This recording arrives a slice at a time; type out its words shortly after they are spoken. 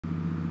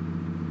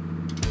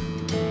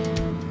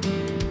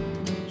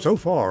So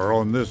far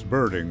on this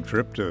birding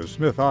trip to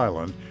Smith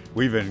Island,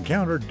 we've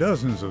encountered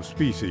dozens of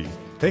species,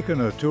 taken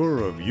a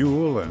tour of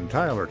Ewell and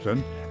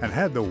Tylerton, and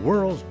had the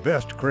world's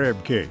best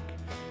crab cake.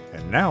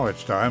 And now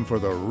it's time for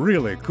the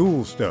really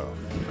cool stuff.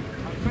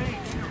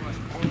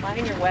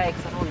 Mind your way,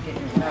 because I don't want to get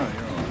in your way.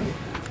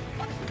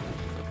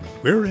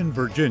 We're in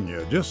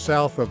Virginia, just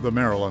south of the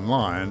Maryland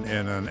line,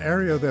 in an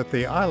area that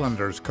the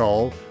islanders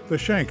call the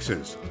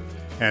Shankses.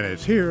 And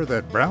it's here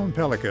that brown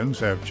pelicans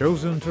have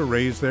chosen to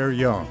raise their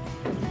young.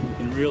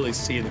 You can really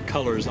see the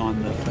colors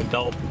on the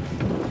adult,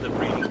 the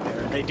breeding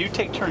there. They do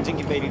take turns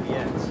incubating the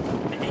eggs.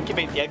 They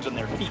incubate the eggs on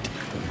their feet,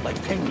 like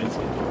penguins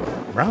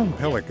do. Brown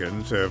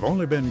pelicans have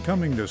only been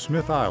coming to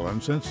Smith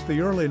Island since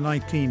the early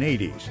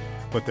 1980s,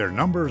 but their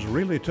numbers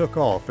really took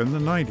off in the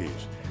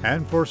 90s,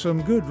 and for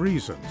some good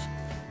reasons.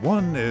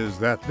 One is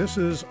that this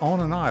is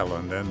on an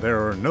island and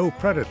there are no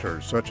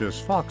predators such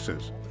as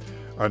foxes.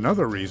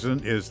 Another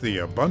reason is the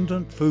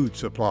abundant food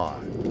supply.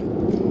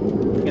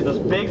 And those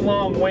big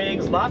long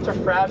wings, lots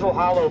of fragile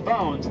hollow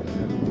bones,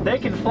 they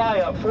can fly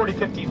up 40,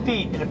 50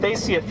 feet, and if they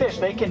see a fish,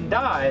 they can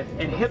dive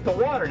and hit the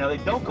water. Now, they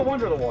don't go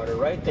under the water,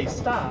 right? They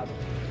stop.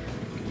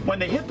 When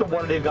they hit the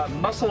water, they've got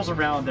muscles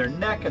around their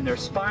neck and their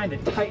spine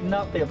that tighten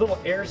up. They have little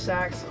air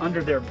sacs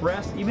under their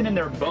breast, even in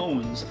their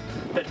bones,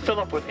 that fill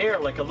up with air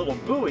like a little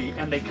buoy,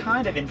 and they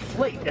kind of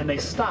inflate and they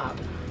stop.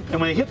 And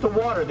when they hit the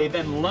water, they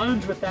then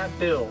lunge with that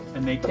bill,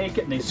 and they take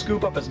it and they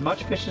scoop up as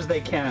much fish as they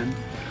can.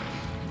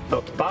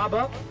 They'll bob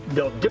up,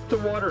 they'll dip the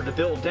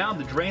bill down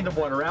to drain the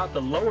water out.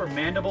 The lower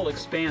mandible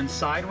expands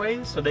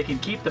sideways so they can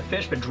keep the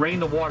fish but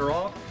drain the water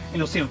off, and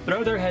you'll see them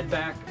throw their head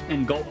back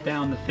and gulp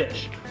down the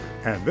fish.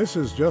 And this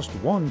is just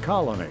one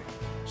colony,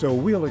 so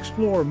we'll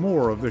explore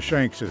more of the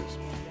Shankses.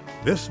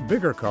 This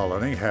bigger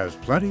colony has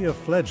plenty of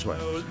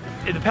fledglings.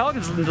 So, the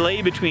pelicans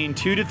lay between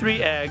 2 to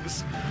 3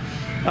 eggs,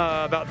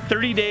 about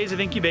 30 days of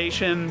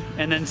incubation,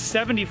 and then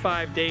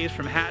 75 days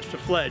from hatch to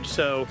fledge.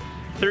 So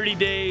 30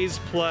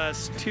 days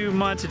plus 2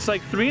 months, it's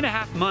like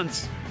 3.5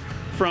 months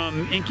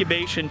from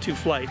incubation to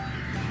flight.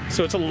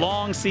 So it's a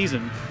long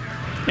season.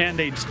 And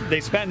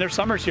they spend their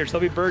summers here, so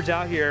there'll be birds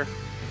out here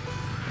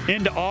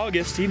into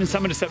August, even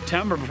some into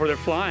September before they're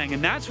flying,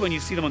 and that's when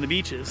you see them on the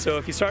beaches. So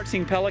if you start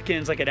seeing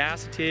pelicans like at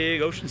Assateague,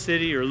 Ocean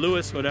City, or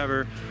Lewis,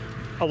 whatever,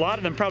 a lot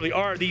of them probably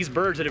are these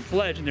birds that have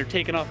fledged and they're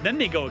taken off. Then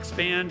they go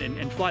expand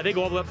and fly. They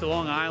go all the way up to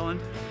Long Island,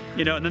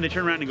 and then they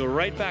turn around and go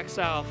right back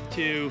south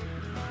to,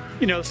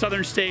 the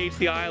southern states,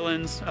 the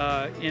islands,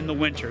 in the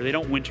winter. They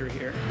don't winter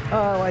here.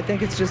 Oh, I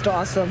think it's just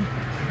awesome.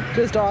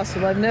 Just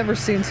awesome. I've never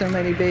seen so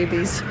many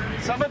babies.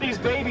 Some of these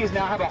babies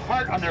now have a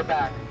heart on their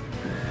back.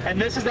 And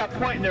this is that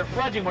point in their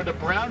fledging where the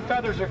brown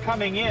feathers are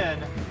coming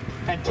in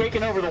and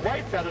taking over the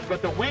white feathers,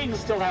 but the wings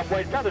still have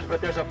white feathers,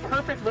 but there's a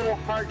perfect little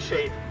heart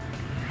shape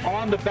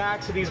on the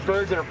backs of these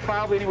birds that are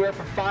probably anywhere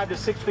from 5 to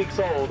 6 weeks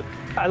old.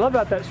 I love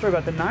about that story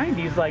about the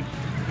 90s, like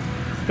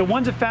the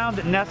ones that found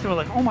that nested were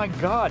like, oh my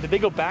God, did they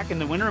go back in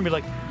the winter and be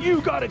like,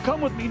 you gotta come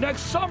with me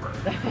next summer?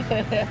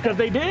 Because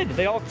they did,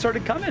 they all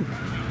started coming.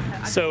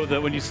 So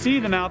that when you see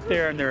them out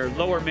there and their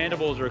lower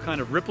mandibles are kind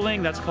of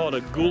rippling, that's called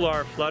a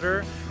gular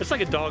flutter. It's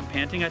like a dog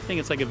panting, I think.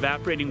 It's like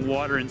evaporating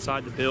water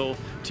inside the bill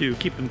to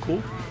keep them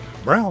cool.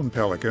 Brown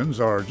pelicans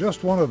are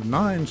just one of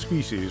 9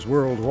 species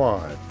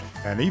worldwide.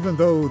 And even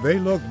though they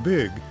look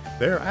big,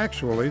 they're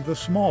actually the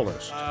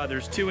smallest.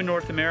 There's 2 in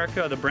North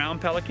America, the brown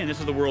pelican. This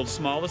is the world's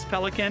smallest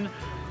pelican.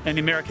 And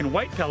the American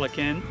white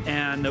pelican,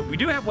 and we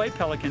do have white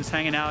pelicans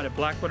hanging out at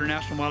Blackwater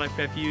National Wildlife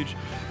Refuge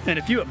and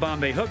a few at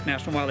Bombay Hook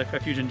National Wildlife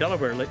Refuge in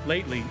Delaware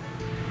lately.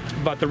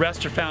 But the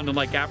rest are found in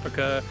like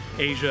Africa,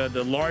 Asia.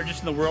 The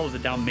largest in the world is the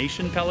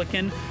Dalmatian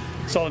pelican.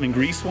 Saw them in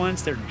Greece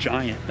once. They're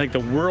giant, like the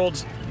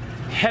world's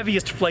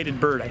heaviest flighted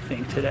bird, I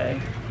think,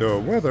 today. The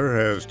weather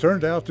has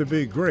turned out to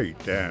be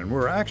great, and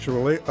we're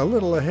actually a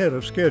little ahead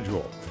of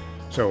schedule.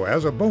 So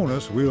as a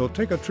bonus, we'll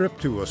take a trip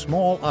to a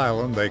small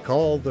island they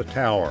call the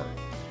Tower.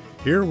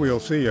 Here we'll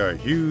see a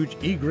huge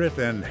egret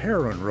and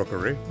heron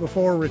rookery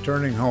before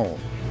returning home.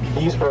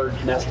 These birds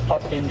nest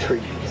up in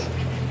trees.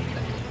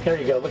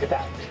 There you go, look at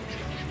that.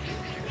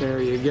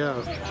 There you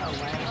go.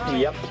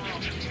 Yep,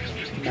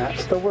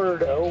 that's the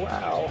word, oh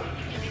wow.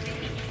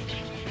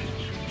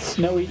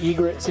 Snowy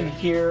egrets in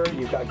here.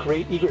 You've got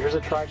great egret. Here's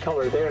a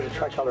tricolor there, the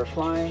tricolor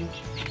flying.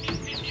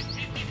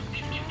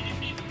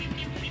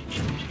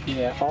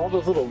 Yeah, all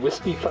those little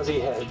wispy fuzzy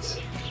heads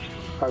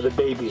are the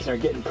babies. They're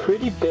getting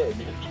pretty big.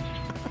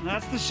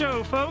 That's the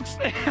show, folks.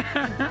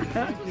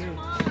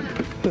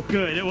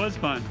 Good, it was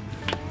fun.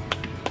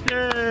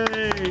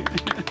 Yay!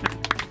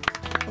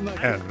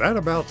 And that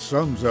about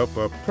sums up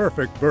a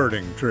perfect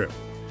birding trip.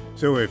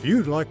 So if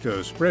you'd like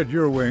to spread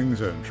your wings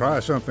and try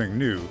something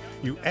new,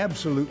 you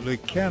absolutely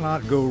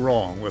cannot go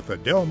wrong with the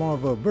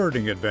Delmarva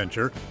birding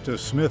adventure to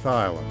Smith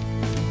Island.